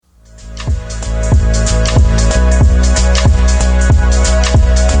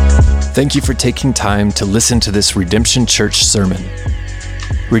Thank you for taking time to listen to this Redemption Church sermon.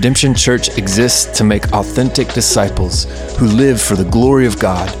 Redemption Church exists to make authentic disciples who live for the glory of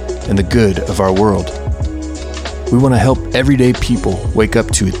God and the good of our world. We want to help everyday people wake up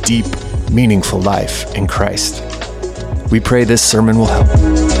to a deep, meaningful life in Christ. We pray this sermon will help.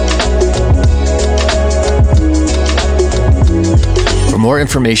 For more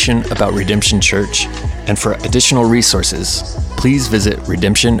information about Redemption Church and for additional resources, please visit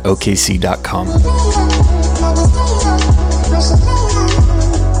redemptionokc.com.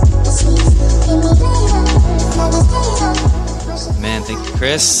 Man, thank you,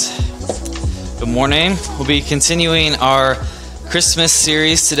 Chris. Good morning. We'll be continuing our Christmas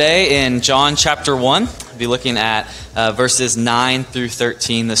series today in John chapter 1. We'll be looking at verses 9 through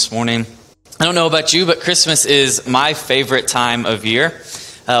 13 this morning. I don't know about you, but Christmas is my favorite time of year.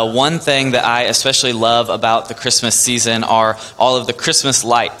 One thing that I especially love about the Christmas season are all of the Christmas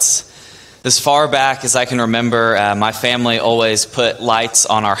lights. As far back as I can remember, my family always put lights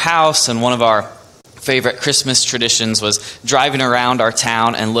on our house, and one of our favorite Christmas traditions was driving around our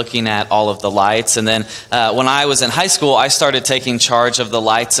town and looking at all of the lights. And then when I was in high school, I started taking charge of the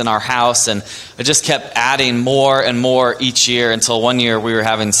lights in our house, and I just kept adding more and more each year until one year we were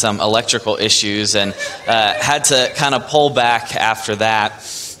having some electrical issues and had to kind of pull back after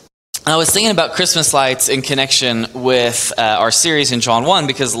that. I was thinking about Christmas lights in connection with our series in John 1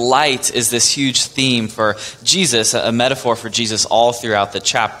 because light is this huge theme for Jesus, a metaphor for Jesus all throughout the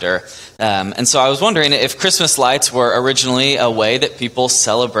chapter. And so I was wondering if Christmas lights were originally a way that people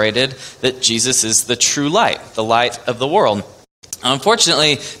celebrated that Jesus is the true light, the light of the world.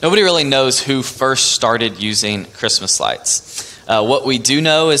 Unfortunately, nobody really knows who first started using Christmas lights. What we do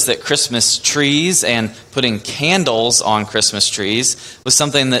know is that Christmas trees and putting candles on Christmas trees was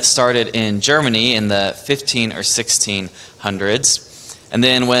something that started in Germany in the 15 or 1600s. And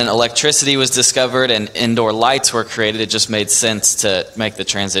then when electricity was discovered and indoor lights were created, it just made sense to make the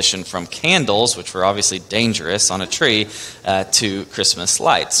transition from candles, which were obviously dangerous on a tree, to Christmas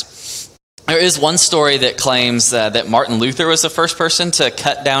lights. There is one story that claims that Martin Luther was the first person to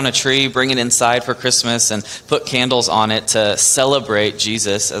cut down a tree, bring it inside for Christmas, and put candles on it to celebrate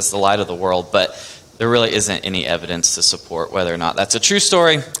Jesus as the light of the world. But there really isn't any evidence to support whether or not that's a true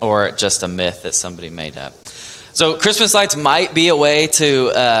story or just a myth that somebody made up. So Christmas lights might be a way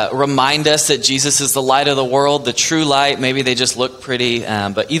to remind us that Jesus is the light of the world, the true light. Maybe they just look pretty.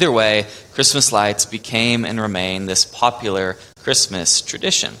 But either way, Christmas lights became and remain this popular Christmas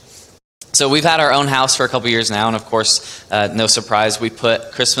tradition. So we've had our own house for a couple years now, and of course, no surprise, we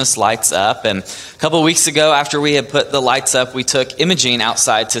put Christmas lights up. And a couple of weeks ago, after we had put the lights up, we took Imogene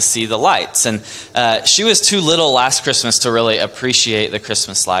outside to see the lights. And she was too little last Christmas to really appreciate the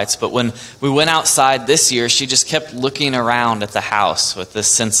Christmas lights. But when we went outside this year, she just kept looking around at the house with this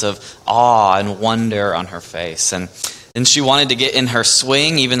sense of awe and wonder on her face. And she wanted to get in her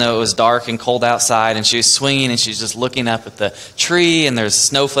swing, even though it was dark and cold outside, and she was swinging, and she's just looking up at the tree, and there's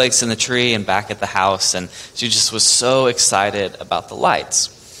snowflakes in the tree and back at the house, and she just was so excited about the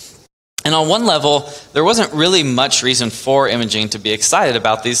lights. And on one level, there wasn't really much reason for Imogen to be excited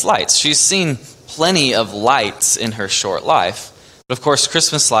about these lights. She's seen plenty of lights in her short life, but of course,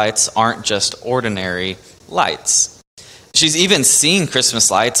 Christmas lights aren't just ordinary lights. She's even seen Christmas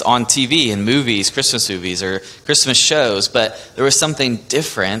lights on TV in movies, Christmas movies, or Christmas shows, but there was something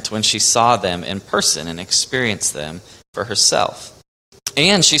different when she saw them in person and experienced them for herself.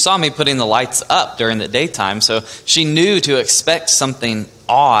 And she saw me putting the lights up during the daytime, so she knew to expect something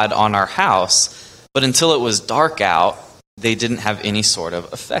odd on our house, but until it was dark out, they didn't have any sort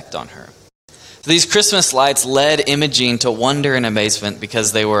of effect on her. So these Christmas lights led Imogen to wonder and amazement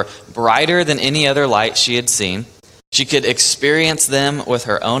because they were brighter than any other light she had seen. She could experience them with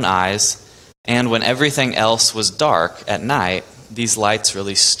her own eyes, and when everything else was dark at night, these lights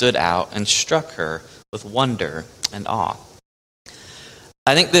really stood out and struck her with wonder and awe.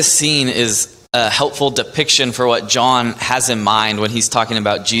 I think this scene is a helpful depiction for what John has in mind when he's talking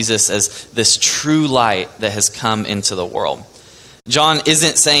about Jesus as this true light that has come into the world. John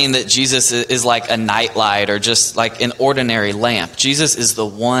isn't saying that Jesus is like a nightlight or just like an ordinary lamp. Jesus is the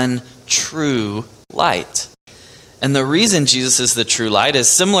one true light. And the reason Jesus is the true light is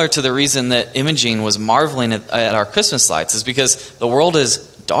similar to the reason that Imogen was marveling at our Christmas lights, is because the world is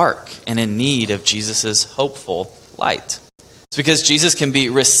dark and in need of Jesus' hopeful light. It's because Jesus can be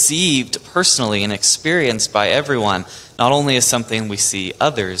received personally and experienced by everyone, not only as something we see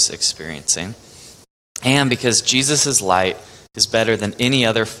others experiencing, and because Jesus' light is better than any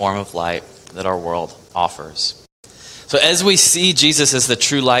other form of light that our world offers. So as we see Jesus as the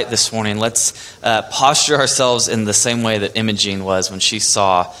true light this morning, let's posture ourselves in the same way that Imogen was when she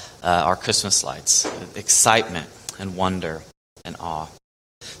saw our Christmas lights, excitement and wonder and awe.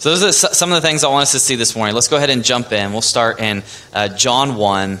 So those are some of the things I want us to see this morning. Let's go ahead and jump in. We'll start in John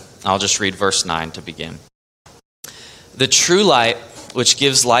 1. I'll just read verse 9 to begin. The true light, which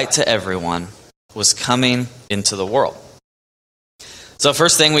gives light to everyone, was coming into the world. So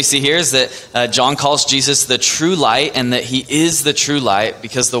first thing we see here is that John calls Jesus the true light, and that he is the true light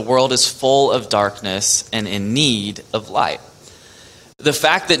because the world is full of darkness and in need of light. The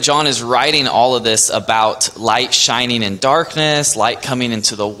fact that John is writing all of this about light shining in darkness, light coming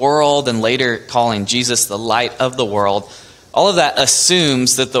into the world, and later calling Jesus the light of the world, all of that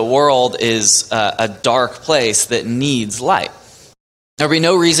assumes that the world is a dark place that needs light. There would be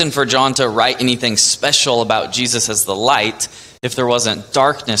no reason for John to write anything special about Jesus as the light if there wasn't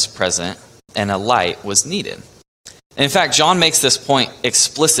darkness present and a light was needed. And in fact, John makes this point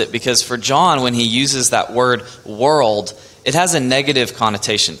explicit because for John, when he uses that word world, it has a negative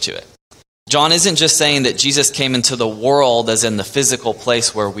connotation to it. John isn't just saying that Jesus came into the world as in the physical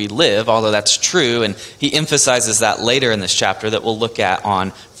place where we live, although that's true, and he emphasizes that later in this chapter that we'll look at on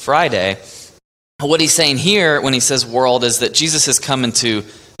Friday. What he's saying here when he says world is that Jesus has come into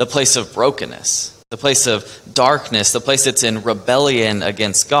the place of brokenness, the place of darkness, the place that's in rebellion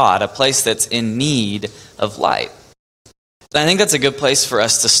against God, a place that's in need of light. And I think that's a good place for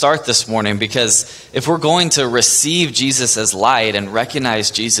us to start this morning, because if we're going to receive Jesus as light and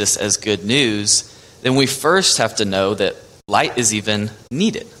recognize Jesus as good news, then we first have to know that light is even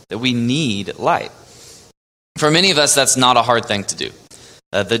needed, that we need light. For many of us, that's not a hard thing to do.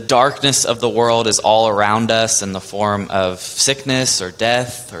 The darkness of the world is all around us in the form of sickness or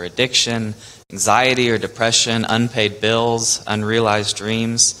death or addiction, anxiety or depression, unpaid bills, unrealized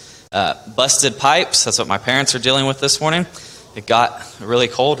dreams, busted pipes. That's what my parents are dealing with this morning. It got really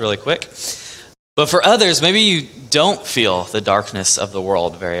cold really quick. But for others, maybe you don't feel the darkness of the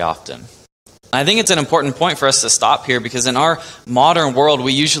world very often. I think it's an important point for us to stop here, because in our modern world,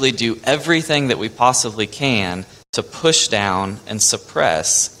 we usually do everything that we possibly can to push down and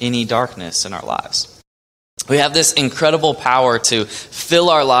suppress any darkness in our lives. We have this incredible power to fill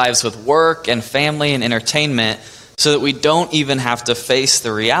our lives with work and family and entertainment so that we don't even have to face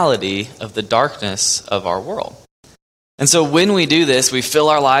the reality of the darkness of our world. And so when we do this, we fill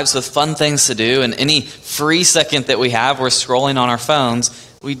our lives with fun things to do, and any free second that we have, we're scrolling on our phones.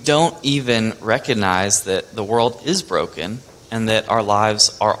 We don't even recognize that the world is broken and that our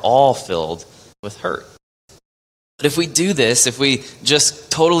lives are all filled with hurt. But if we do this, if we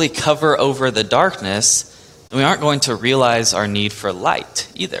just totally cover over the darkness, then we aren't going to realize our need for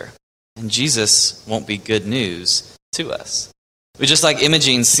light either. And Jesus won't be good news to us. We just like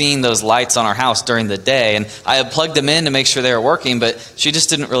Imogene seeing those lights on our house during the day, and I had plugged them in to make sure they were working, but she just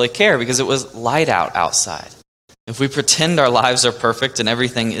didn't really care because it was light out outside. If we pretend our lives are perfect and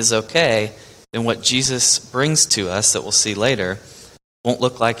everything is okay, then what Jesus brings to us, that we'll see later, won't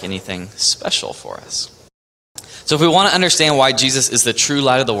look like anything special for us. So if we want to understand why Jesus is the true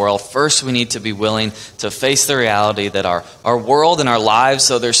light of the world, first we need to be willing to face the reality that our world and our lives,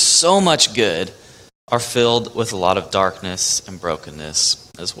 though there's so much good, are filled with a lot of darkness and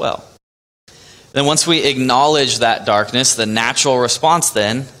brokenness as well. Then once we acknowledge that darkness, the natural response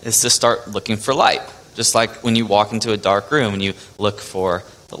then is to start looking for light. Just like when you walk into a dark room and you look for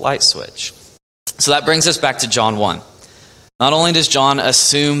the light switch. So that brings us back to John 1. Not only does John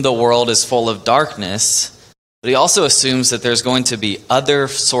assume the world is full of darkness, but he also assumes that there's going to be other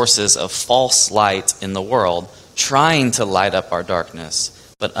sources of false light in the world trying to light up our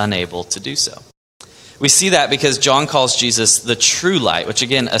darkness, but unable to do so. We see that because John calls Jesus the true light, which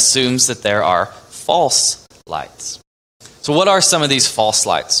again assumes that there are false lights. So what are some of these false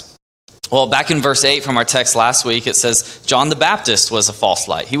lights? Well, back in verse 8 from our text last week, it says John the Baptist was a false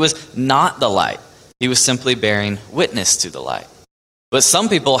light. He was not the light. He was simply bearing witness to the light. But some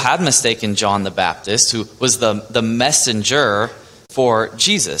people had mistaken John the Baptist, who was the messenger, for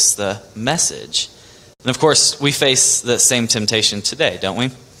Jesus, the message. And of course, we face the same temptation today, don't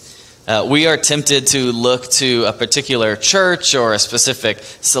we? We are tempted to look to a particular church or a specific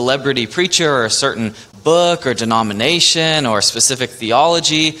celebrity preacher or a certain book or denomination or specific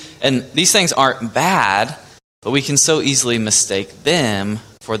theology. And these things aren't bad, but we can so easily mistake them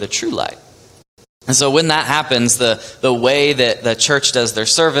for the true light. And so when that happens, the way that the church does their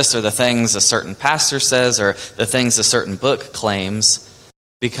service, or the things a certain pastor says, or the things a certain book claims,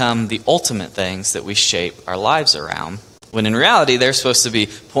 become the ultimate things that we shape our lives around, when in reality they're supposed to be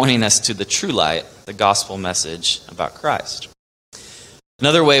pointing us to the true light, the gospel message about Christ.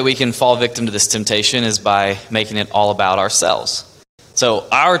 Another way we can fall victim to this temptation is by making it all about ourselves. So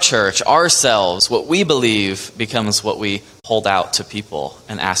our church, ourselves, what we believe becomes what we hold out to people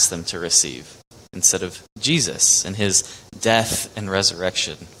and ask them to receive, instead of Jesus and his death and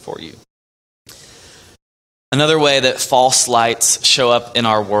resurrection for you. Another way that false lights show up in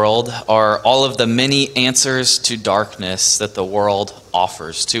our world are all of the many answers to darkness that the world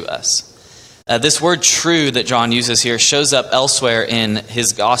offers to us. This word true that John uses here shows up elsewhere in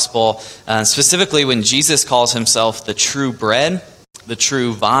his gospel, specifically when Jesus calls himself the true bread, the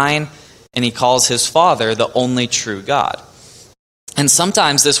true vine, and he calls his Father the only true God. And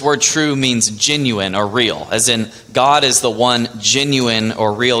sometimes this word true means genuine or real, as in God is the one genuine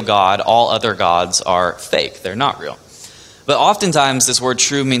or real God. All other gods are fake. They're not real. But oftentimes this word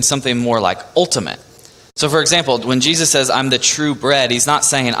true means something more like ultimate. So for example, when Jesus says, I'm the true bread, he's not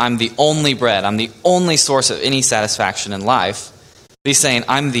saying I'm the only bread, I'm the only source of any satisfaction in life. But he's saying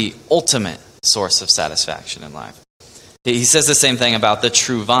I'm the ultimate source of satisfaction in life. He says the same thing about the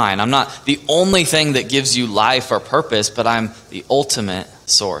true vine. I'm not the only thing that gives you life or purpose, but I'm the ultimate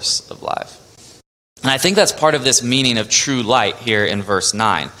source of life. And I think that's part of this meaning of true light here in verse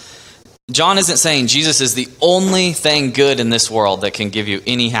 9. John isn't saying Jesus is the only thing good in this world that can give you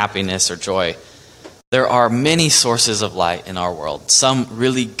any happiness or joy. There are many sources of light in our world, some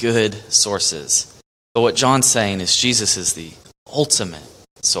really good sources. But what John's saying is Jesus is the ultimate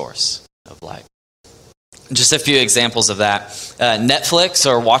source of light. Just a few examples of that. Netflix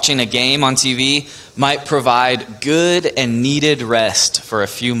or watching a game on TV might provide good and needed rest for a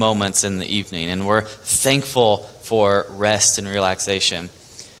few moments in the evening, and we're thankful for rest and relaxation.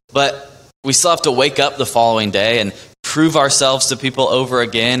 But we still have to wake up the following day and prove ourselves to people over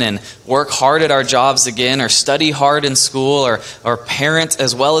again and work hard at our jobs again, or study hard in school, or parent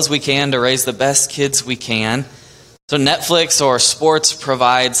as well as we can to raise the best kids we can. So Netflix or sports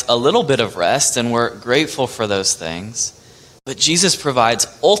provides a little bit of rest, and we're grateful for those things. But Jesus provides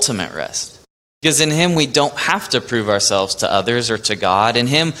ultimate rest, because in him we don't have to prove ourselves to others or to God. In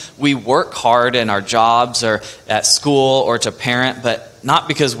him we work hard in our jobs or at school or to parent, but not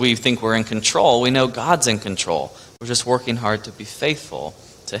because we think we're in control. We know God's in control. We're just working hard to be faithful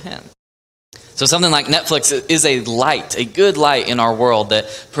to him. So something like Netflix is a light, a good light in our world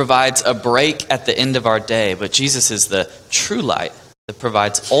that provides a break at the end of our day. But Jesus is the true light that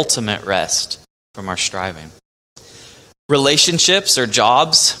provides ultimate rest from our striving. Relationships or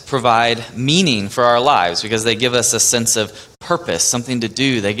jobs provide meaning for our lives because they give us a sense of purpose, something to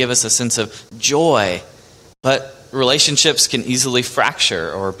do. They give us a sense of joy. But relationships can easily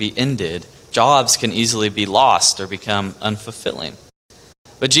fracture or be ended. Jobs can easily be lost or become unfulfilling.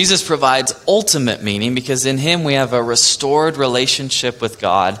 But Jesus provides ultimate meaning because in him we have a restored relationship with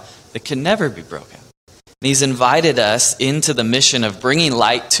God that can never be broken. And he's invited us into the mission of bringing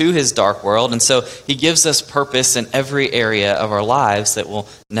light to his dark world, and so he gives us purpose in every area of our lives that will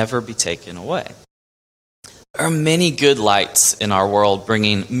never be taken away. There are many good lights in our world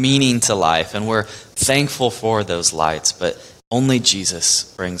bringing meaning to life, and we're thankful for those lights, but only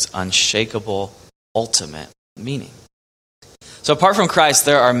Jesus brings unshakable, ultimate meaning. So apart from Christ,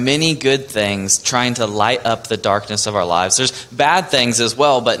 there are many good things trying to light up the darkness of our lives. There's bad things as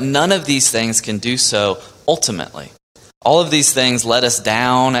well, but none of these things can do so ultimately. All of these things let us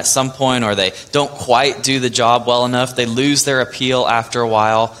down at some point, or they don't quite do the job well enough. They lose their appeal after a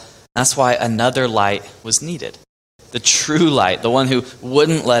while. That's why another light was needed. The true light, the one who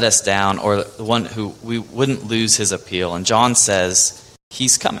wouldn't let us down, or the one who we wouldn't lose his appeal. And John says,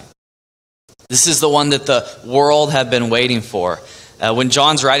 he's coming. This is the one that the world had been waiting for. When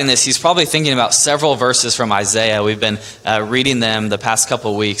John's writing this, he's probably thinking about several verses from Isaiah. We've been reading them the past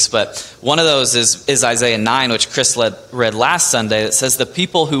couple of weeks, but one of those is Isaiah 9, which Chris read last Sunday, that says, the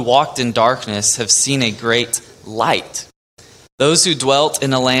people who walked in darkness have seen a great light. Those who dwelt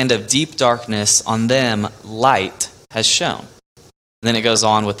in a land of deep darkness, on them light has shone. And then it goes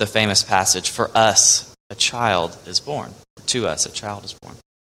on with the famous passage, for us a child is born. To us a child is born.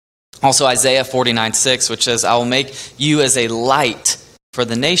 Also Isaiah 49:6, which says, I will make you as a light for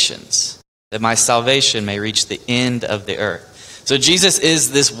the nations, that my salvation may reach the end of the earth. So Jesus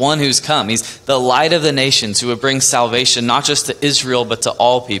is this one who's come. He's the light of the nations who would bring salvation not just to Israel, but to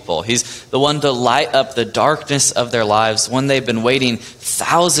all people. He's the one to light up the darkness of their lives, one they've been waiting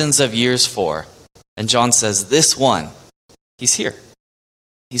thousands of years for. And John says, this one, he's here.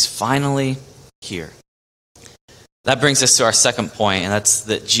 He's finally here. That brings us to our second point, and that's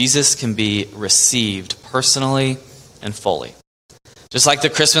that Jesus can be received personally and fully. Just like the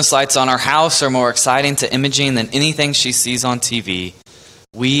Christmas lights on our house are more exciting to Imogene than anything she sees on TV,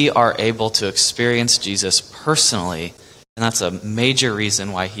 we are able to experience Jesus personally, and that's a major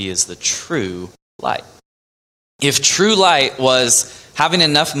reason why he is the true light. If true light was having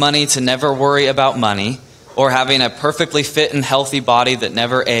enough money to never worry about money, or having a perfectly fit and healthy body that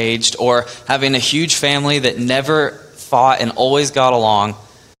never aged, or having a huge family that never fought and always got along,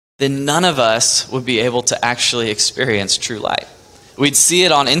 then none of us would be able to actually experience true light. We'd see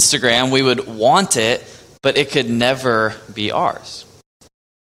it on Instagram, we would want it, but it could never be ours.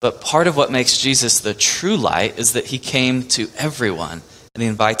 But part of what makes Jesus the true light is that he came to everyone, and he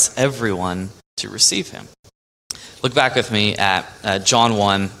invites everyone to receive him. Look back with me at John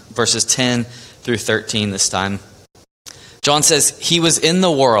 1, verses 10 through 13 this time. John says, "He was in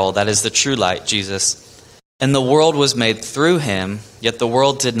the world," that is the true light, Jesus, "and the world was made through him, yet the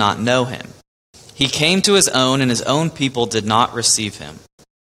world did not know him. He came to his own, and his own people did not receive him.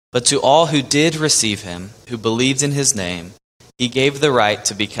 But to all who did receive him, who believed in his name, he gave the right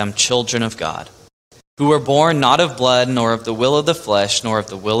to become children of God, who were born not of blood, nor of the will of the flesh, nor of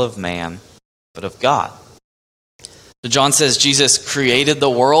the will of man, but of God." So John says Jesus created the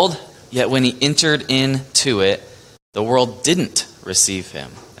world, yet when he entered into it, the world didn't receive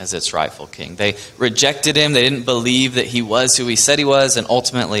him as its rightful king. They rejected him, they didn't believe that he was who he said he was, and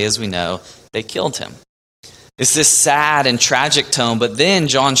ultimately, as we know, they killed him. It's this sad and tragic tone, but then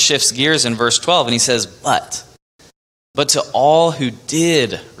John shifts gears in verse 12, and he says, but to all who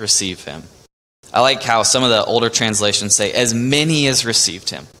did receive him. I like how some of the older translations say, as many as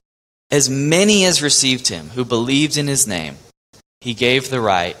received him. As many as received him, who believed in his name, he gave the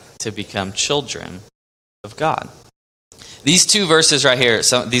right to become children of God. These two verses right here,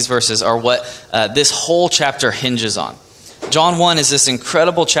 these verses are what this whole chapter hinges on. John 1 is this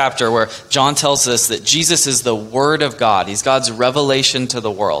incredible chapter where John tells us that Jesus is the Word of God. He's God's revelation to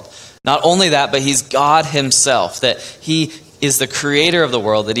the world. Not only that, but he's God himself, that he is the creator of the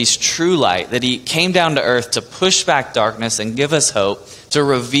world, that he's true light, that he came down to earth to push back darkness and give us hope, to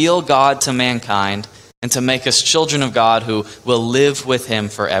reveal God to mankind, and to make us children of God who will live with him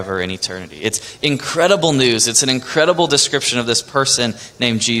forever in eternity. It's incredible news. It's an incredible description of this person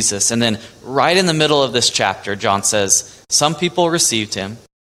named Jesus. And then right in the middle of this chapter, John says, some people received him,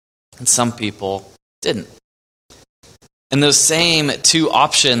 and some people didn't. And those same two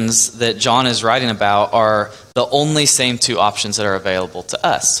options that John is writing about are the only same two options that are available to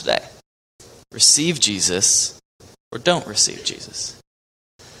us today. Receive Jesus or don't receive Jesus.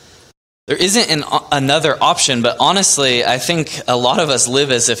 There isn't another option, but honestly, I think a lot of us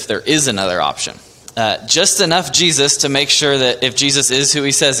live as if there is another option. Just enough Jesus to make sure that if Jesus is who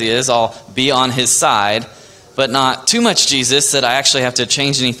he says he is, I'll be on his side, but not too much Jesus that I actually have to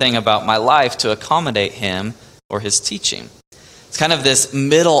change anything about my life to accommodate him or his teaching. It's kind of this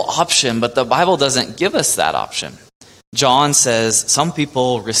middle option, but the Bible doesn't give us that option. John says some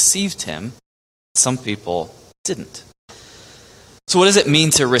people received him, some people didn't. So what does it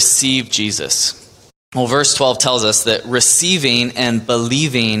mean to receive Jesus? Well, verse 12 tells us that receiving and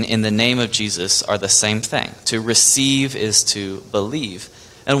believing in the name of Jesus are the same thing. To receive is to believe.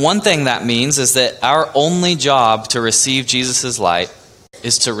 And one thing that means is that our only job to receive Jesus' light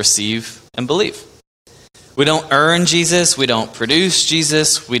is to receive and believe. We don't earn Jesus, we don't produce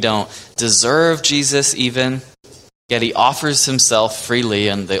Jesus, we don't deserve Jesus even, yet he offers himself freely,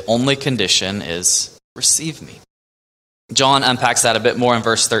 and the only condition is receive me. John unpacks that a bit more in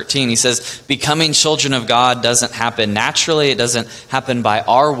verse 13. He says, becoming children of God doesn't happen naturally, it doesn't happen by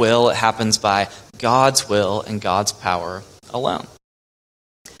our will, it happens by God's will and God's power alone.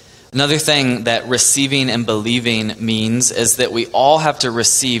 Another thing that receiving and believing means is that we all have to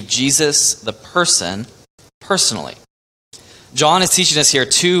receive Jesus, the person, personally. John is teaching us here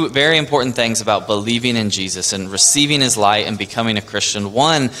two very important things about believing in Jesus and receiving his light and becoming a Christian.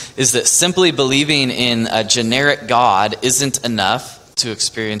 One is that simply believing in a generic God isn't enough to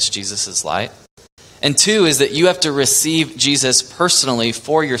experience Jesus' light. And two is that you have to receive Jesus personally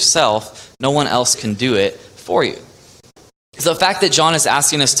for yourself. No one else can do it for you. So the fact that John is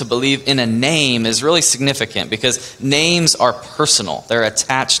asking us to believe in a name is really significant because names are personal. They're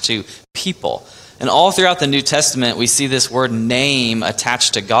attached to people. And all throughout the New Testament, we see this word name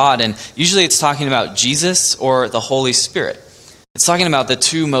attached to God. And usually it's talking about Jesus or the Holy Spirit. It's talking about the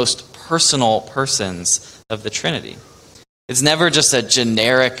two most personal persons of the Trinity. It's never just a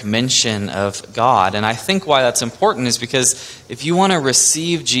generic mention of God. And I think why that's important is because if you want to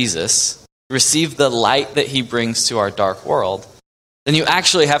receive Jesus, receive the light that he brings to our dark world, then you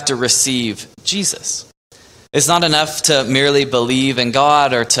actually have to receive Jesus. It's not enough to merely believe in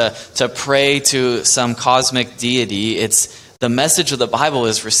God or to pray to some cosmic deity. It's the message of the Bible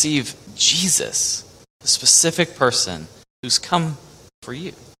is receive Jesus, the specific person who's come for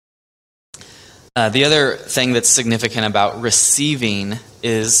you. The other thing that's significant about receiving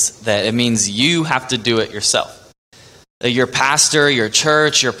is that it means you have to do it yourself. Your pastor, your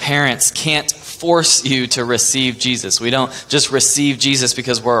church, your parents can't force you to receive Jesus. We don't just receive Jesus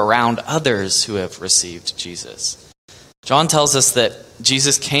because we're around others who have received Jesus. John tells us that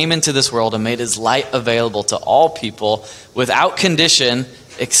Jesus came into this world and made his light available to all people without condition,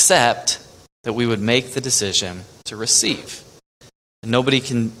 except that we would make the decision to receive. And nobody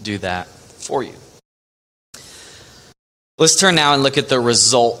can do that for you. Let's turn now and look at the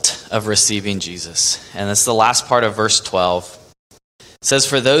result of receiving Jesus. And that's the last part of verse 12. It says,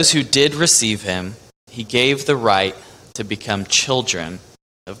 "For those who did receive him, he gave the right to become children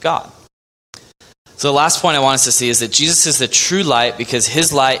of God." So the last point I want us to see is that Jesus is the true light because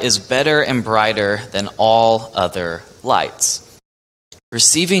his light is better and brighter than all other lights.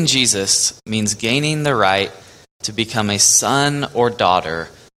 Receiving Jesus means gaining the right to become a son or daughter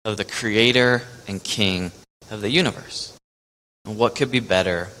of the Creator and King of the universe. And what could be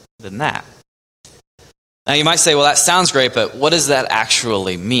better than that? Now you might say, well, that sounds great, but what does that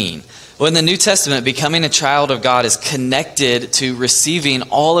actually mean? Well, in the New Testament, becoming a child of God is connected to receiving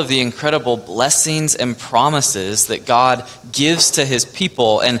all of the incredible blessings and promises that God gives to his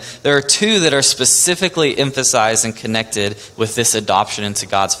people. And there are two that are specifically emphasized and connected with this adoption into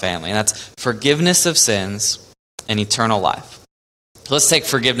God's family. And that's forgiveness of sins and eternal life. Let's take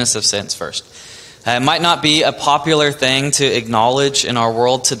forgiveness of sins first. It might not be a popular thing to acknowledge in our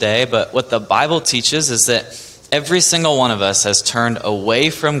world today, but what the Bible teaches is that every single one of us has turned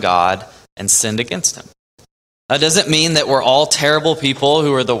away from God and sinned against him. That doesn't mean that we're all terrible people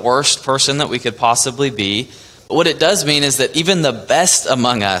who are the worst person that we could possibly be. But what it does mean is that even the best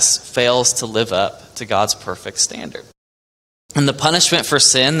among us fails to live up to God's perfect standard. And the punishment for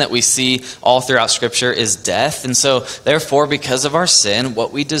sin that we see all throughout Scripture is death. And so, therefore, because of our sin,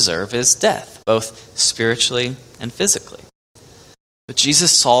 what we deserve is death, both spiritually and physically. But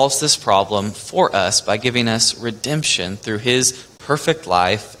Jesus solves this problem for us by giving us redemption through his perfect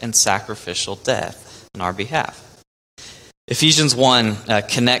life and sacrificial death on our behalf. Ephesians 1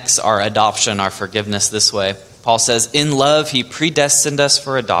 connects our adoption, our forgiveness this way. Paul says, "In love, he predestined us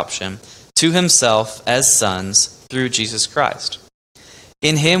for adoption to himself as sons through Jesus Christ.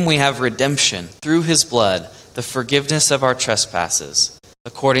 In him we have redemption through his blood, the forgiveness of our trespasses,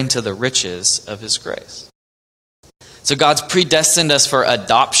 according to the riches of his grace." So God's predestined us for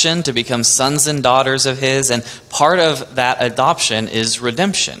adoption to become sons and daughters of his, and part of that adoption is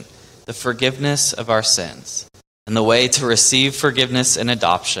redemption, the forgiveness of our sins. And the way to receive forgiveness and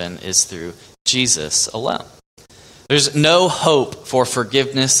adoption is through Jesus alone. There's no hope for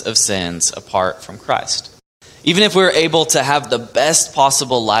forgiveness of sins apart from Christ. Even if we were able to have the best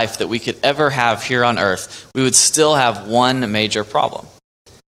possible life that we could ever have here on earth, we would still have one major problem.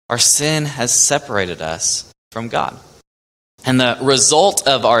 Our sin has separated us from God. And the result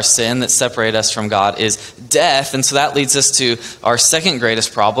of our sin that separated us from God is death. And so that leads us to our second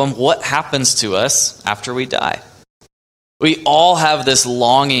greatest problem. What happens to us after we die? We all have this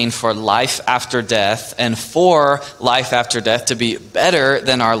longing for life after death and for life after death to be better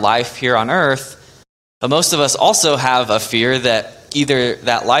than our life here on earth. But most of us also have a fear that either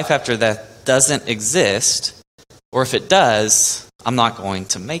that life after death doesn't exist, or if it does, I'm not going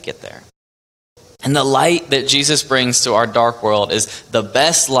to make it there. And the light that Jesus brings to our dark world is the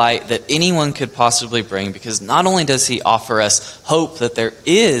best light that anyone could possibly bring, because not only does he offer us hope that there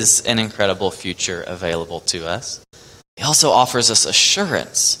is an incredible future available to us, he also offers us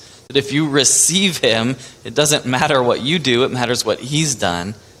assurance that if you receive him, it doesn't matter what you do, it matters what he's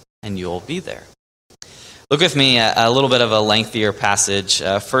done, and you'll be there. Look with me at a little bit of a lengthier passage,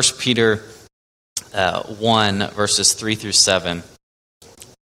 1 Peter 1, verses 3 through 7.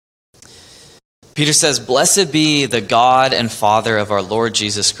 Peter says, "Blessed be the God and Father of our Lord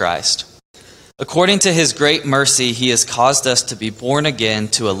Jesus Christ. According to his great mercy, he has caused us to be born again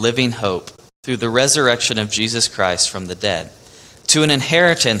to a living hope through the resurrection of Jesus Christ from the dead, to an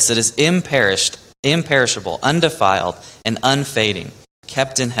inheritance that is imperishable, undefiled, and unfading,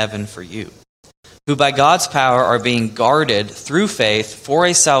 kept in heaven for you, who by God's power are being guarded through faith for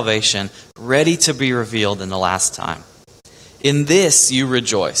a salvation ready to be revealed in the last time. In this you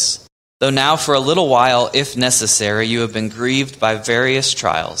rejoice, though now for a little while, if necessary, you have been grieved by various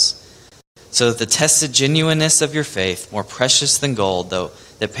trials, so that the tested genuineness of your faith, more precious than gold, though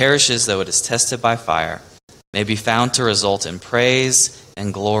that perishes though it is tested by fire, may be found to result in praise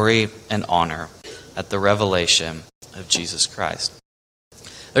and glory and honor at the revelation of Jesus Christ."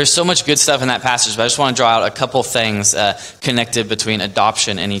 There's so much good stuff in that passage, but I just want to draw out a couple things connected between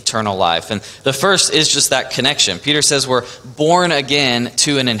adoption and eternal life. And the first is just that connection. Peter says we're born again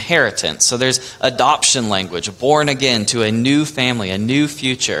to an inheritance. So there's adoption language, born again to a new family, a new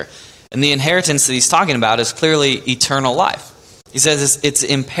future. And the inheritance that he's talking about is clearly eternal life. He says it's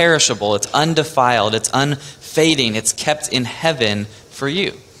imperishable, it's undefiled, it's unfading, it's kept in heaven for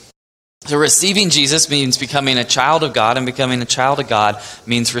you. So receiving Jesus means becoming a child of God, and becoming a child of God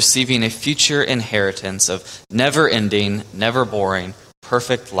means receiving a future inheritance of never-ending, never boring,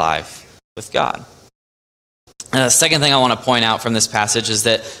 perfect life with God. And the second thing I want to point out from this passage is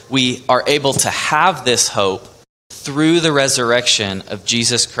that we are able to have this hope through the resurrection of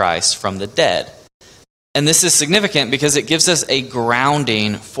Jesus Christ from the dead. And this is significant because it gives us a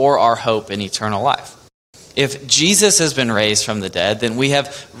grounding for our hope in eternal life. If Jesus has been raised from the dead, then we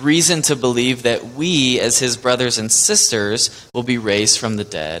have reason to believe that we, as his brothers and sisters, will be raised from the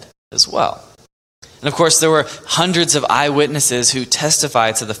dead as well. And of course, there were hundreds of eyewitnesses who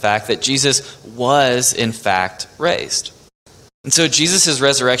testified to the fact that Jesus was, in fact, raised. And so Jesus'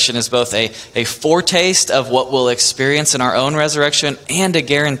 resurrection is both a foretaste of what we'll experience in our own resurrection and a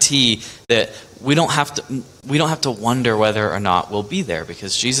guarantee that we don't have to wonder whether or not we'll be there,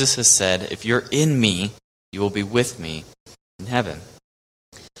 because Jesus has said, if you're in me, you will be with me in heaven.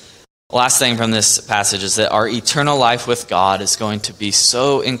 The last thing from this passage is that our eternal life with God is going to be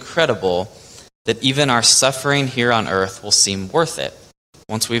so incredible that even our suffering here on earth will seem worth it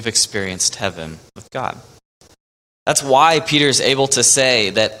once we've experienced heaven with God. That's why Peter is able to say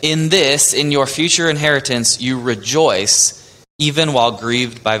that in your future inheritance, you rejoice even while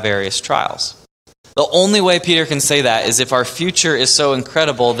grieved by various trials. The only way Peter can say that is if our future is so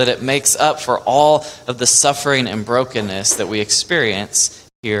incredible that it makes up for all of the suffering and brokenness that we experience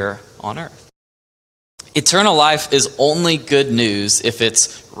here on earth. Eternal life is only good news if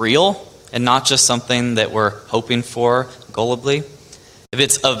it's real and not just something that we're hoping for gullibly. If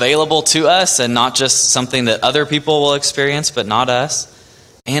it's available to us and not just something that other people will experience but not us.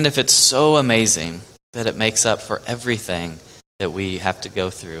 And if it's so amazing that it makes up for everything that we have to go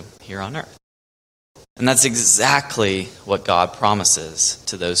through here on earth. And that's exactly what God promises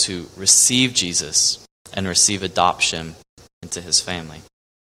to those who receive Jesus and receive adoption into his family.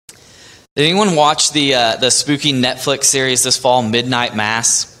 Did anyone watch the spooky Netflix series this fall, Midnight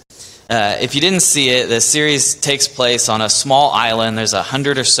Mass? If you didn't see it, the series takes place on a small island. There's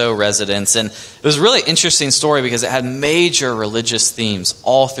 100 or so residents. And it was a really interesting story because it had major religious themes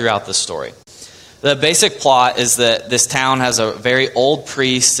all throughout the story. The basic plot is that this town has a very old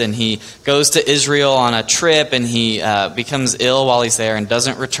priest, and he goes to Israel on a trip, and he becomes ill while he's there and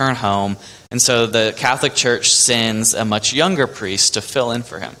doesn't return home. And so the Catholic Church sends a much younger priest to fill in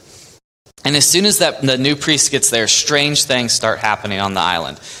for him. And as soon as the new priest gets there, strange things start happening on the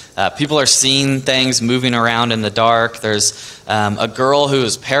island. People are seeing things moving around in the dark. There's a girl who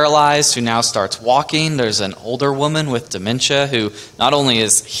is paralyzed who now starts walking. There's an older woman with dementia who not only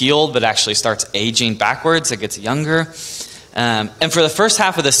is healed, but actually starts aging backwards. It gets younger. And for the first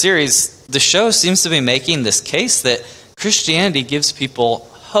half of the series, the show seems to be making this case that Christianity gives people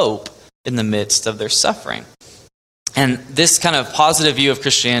hope in the midst of their suffering. And this kind of positive view of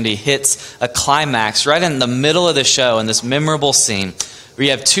Christianity hits a climax right in the middle of the show in this memorable scene where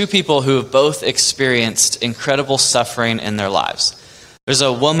you have two people who have both experienced incredible suffering in their lives. There's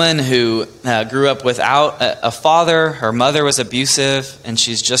a woman who grew up without a father. Her mother was abusive, and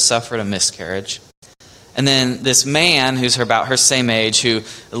she's just suffered a miscarriage. And then this man who's about her same age who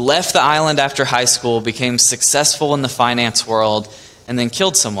left the island after high school, became successful in the finance world, and then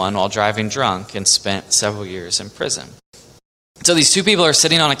killed someone while driving drunk and spent several years in prison. So these two people are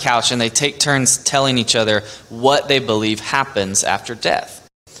sitting on a couch and they take turns telling each other what they believe happens after death.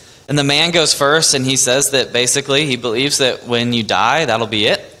 And the man goes first, and he says that basically he believes that when you die, that'll be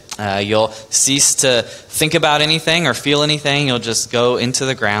it. You'll cease to think about anything or feel anything. You'll just go into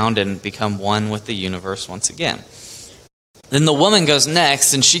the ground and become one with the universe once again. Then the woman goes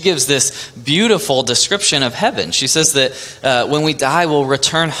next, and she gives this beautiful description of heaven. She says that when we die, we'll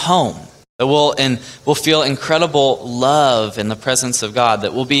return home. That we'll feel incredible love in the presence of God.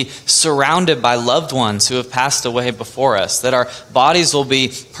 That we'll be surrounded by loved ones who have passed away before us. That our bodies will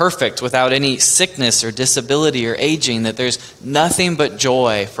be perfect without any sickness or disability or aging. That there's nothing but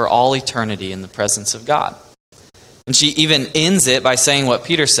joy for all eternity in the presence of God. And she even ends it by saying what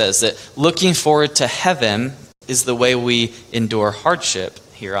Peter says, that looking forward to heaven is the way we endure hardship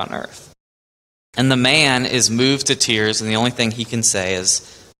here on earth. And the man is moved to tears, and the only thing he can say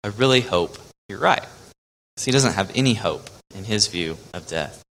is, I really hope you're right. Because he doesn't have any hope in his view of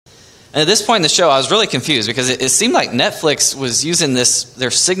death. And at this point in the show, I was really confused because it seemed like Netflix was using their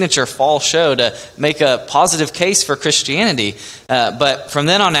signature fall show to make a positive case for Christianity. But from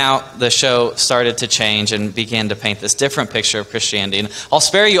then on out, the show started to change and began to paint this different picture of Christianity. And I'll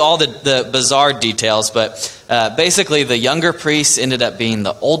spare you all the bizarre details, but basically the younger priest ended up being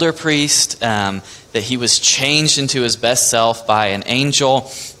the older priest, that he was changed into his best self by an angel.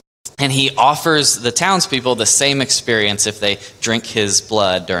 And he offers the townspeople the same experience if they drink his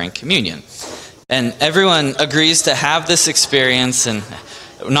blood during communion. And everyone agrees to have this experience, and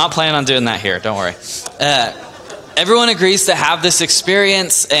we're not planning on doing that here, don't worry. Everyone agrees to have this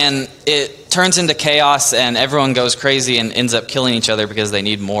experience, and it turns into chaos, and everyone goes crazy and ends up killing each other because they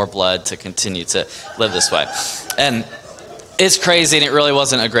need more blood to continue to live this way. And it's crazy, and it really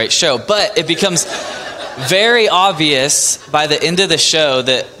wasn't a great show, but it becomes very obvious by the end of the show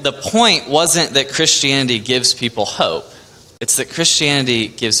that the point wasn't that Christianity gives people hope. It's that Christianity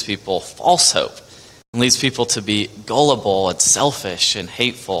gives people false hope and leads people to be gullible and selfish and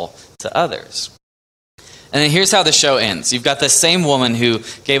hateful to others. And then here's how the show ends. You've got this same woman who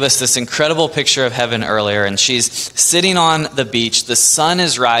gave us this incredible picture of heaven earlier, and she's sitting on the beach. The sun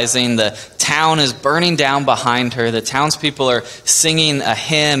is rising. The town is burning down behind her. The townspeople are singing a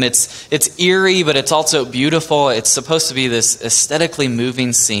hymn. It's eerie, but it's also beautiful. It's supposed to be this aesthetically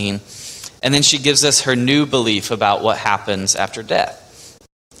moving scene. And then she gives us her new belief about what happens after death.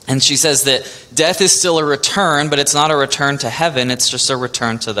 And she says that death is still a return, but it's not a return to heaven. It's just a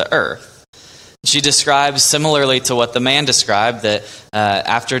return to the earth. She describes, similarly to what the man described, that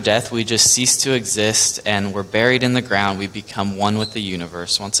after death we just cease to exist and we're buried in the ground. We become one with the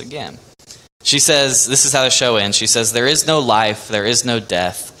universe once again. She says, this is how the show ends. She says, there is no life, there is no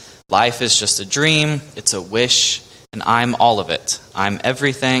death. Life is just a dream, it's a wish, and I'm all of it. I'm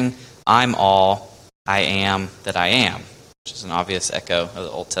everything, I'm all, I am that I am. Which is an obvious echo of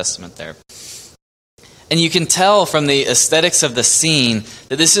the Old Testament there. And you can tell from the aesthetics of the scene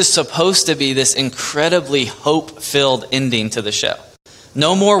that this is supposed to be this incredibly hope-filled ending to the show.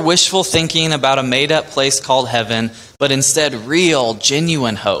 No more wishful thinking about a made-up place called heaven, but instead real,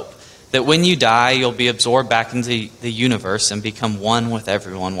 genuine hope that when you die, you'll be absorbed back into the universe and become one with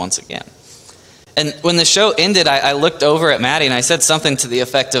everyone once again. And when the show ended, I looked over at Maddie and I said something to the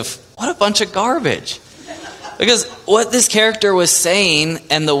effect of, what a bunch of garbage. Because what this character was saying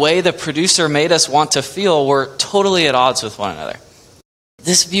and the way the producer made us want to feel were totally at odds with one another.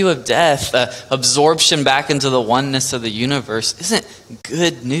 This view of death, absorption back into the oneness of the universe, isn't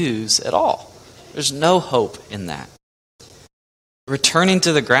good news at all. There's no hope in that. Returning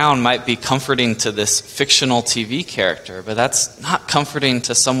to the ground might be comforting to this fictional TV character, but that's not comforting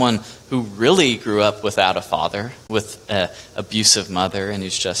to someone who really grew up without a father, with an abusive mother, and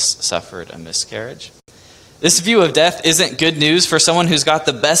who's just suffered a miscarriage. This view of death isn't good news for someone who's got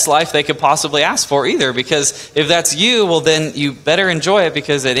the best life they could possibly ask for either, because if that's you, well then you better enjoy it,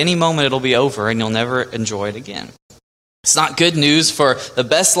 because at any moment it'll be over and you'll never enjoy it again. It's not good news for the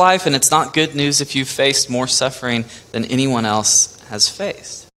best life, and it's not good news if you've faced more suffering than anyone else has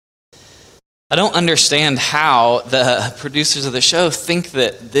faced. I don't understand how the producers of the show think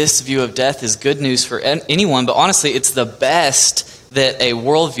that this view of death is good news for anyone, but honestly, it's the best that a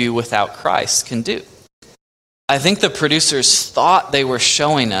worldview without Christ can do. I think the producers thought they were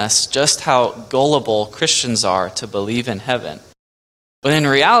showing us just how gullible Christians are to believe in heaven. But in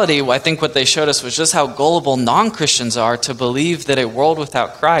reality, I think what they showed us was just how gullible non-Christians are to believe that a world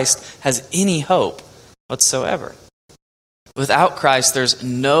without Christ has any hope whatsoever. Without Christ, there's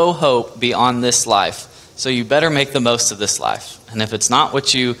no hope beyond this life. So you better make the most of this life. And if it's not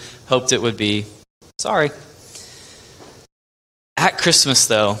what you hoped it would be, sorry. At Christmas,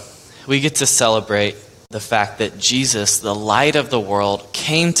 though, we get to celebrate the fact that Jesus, the light of the world,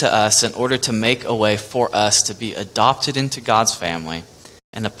 came to us in order to make a way for us to be adopted into God's family.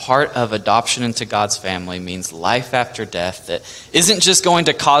 And a part of adoption into God's family means life after death that isn't just going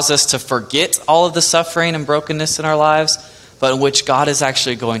to cause us to forget all of the suffering and brokenness in our lives, but in which God is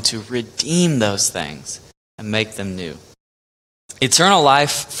actually going to redeem those things and make them new. Eternal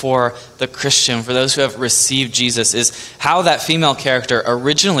life for the Christian, for those who have received Jesus, is how that female character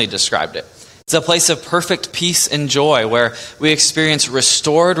originally described it. It's a place of perfect peace and joy where we experience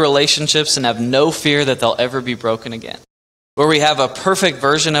restored relationships and have no fear that they'll ever be broken again. Where we have a perfect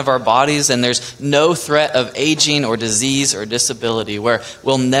version of our bodies and there's no threat of aging or disease or disability. Where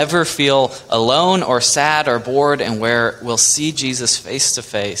we'll never feel alone or sad or bored, and where we'll see Jesus face to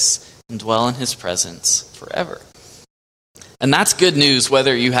face and dwell in his presence forever. And that's good news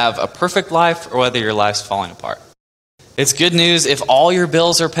whether you have a perfect life or whether your life's falling apart. It's good news if all your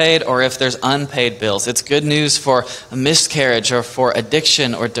bills are paid or if there's unpaid bills. It's good news for a miscarriage or for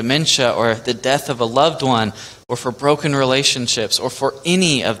addiction or dementia or the death of a loved one or for broken relationships or for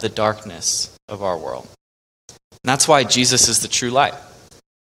any of the darkness of our world. And that's why Jesus is the true light.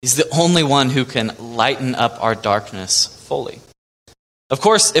 He's the only one who can lighten up our darkness fully. Of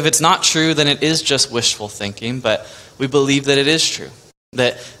course, if it's not true, then it is just wishful thinking, but we believe that it is true.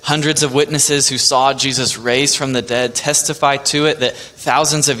 That hundreds of witnesses who saw Jesus raised from the dead testify to it, that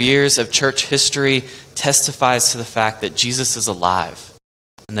thousands of years of church history testifies to the fact that Jesus is alive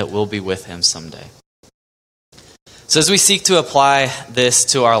and that we'll be with him someday. So as we seek to apply this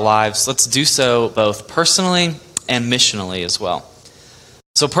to our lives, let's do so both personally and missionally as well.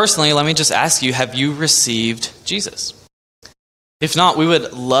 So personally, let me just ask you, have you received Jesus? If not, we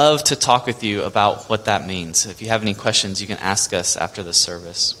would love to talk with you about what that means. If you have any questions, you can ask us after the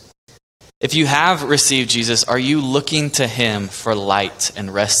service. If you have received Jesus, are you looking to him for light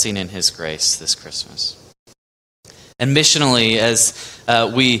and resting in his grace this Christmas? And missionally, as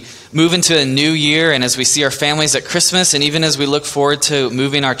we move into a new year and as we see our families at Christmas and even as we look forward to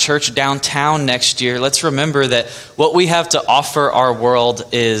moving our church downtown next year, let's remember that what we have to offer our world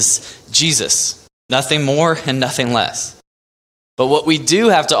is Jesus. Nothing more and nothing less. But what we do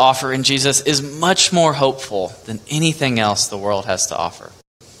have to offer in Jesus is much more hopeful than anything else the world has to offer.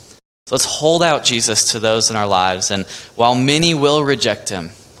 So let's hold out Jesus to those in our lives, and while many will reject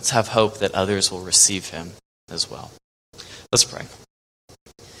him, let's have hope that others will receive him as well. Let's pray.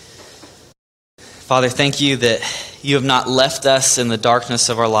 Father, thank you that you have not left us in the darkness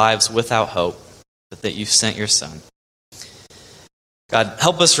of our lives without hope, but that you've sent your Son. God,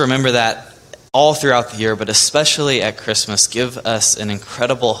 help us remember that all throughout the year, but especially at Christmas. Give us an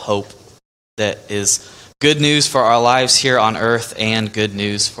incredible hope that is good news for our lives here on earth and good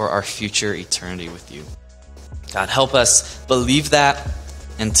news for our future eternity with you. God, help us believe that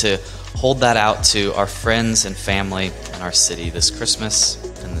and to hold that out to our friends and family and our city this Christmas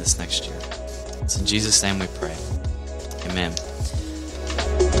and this next year. It's in Jesus' name we pray. Amen.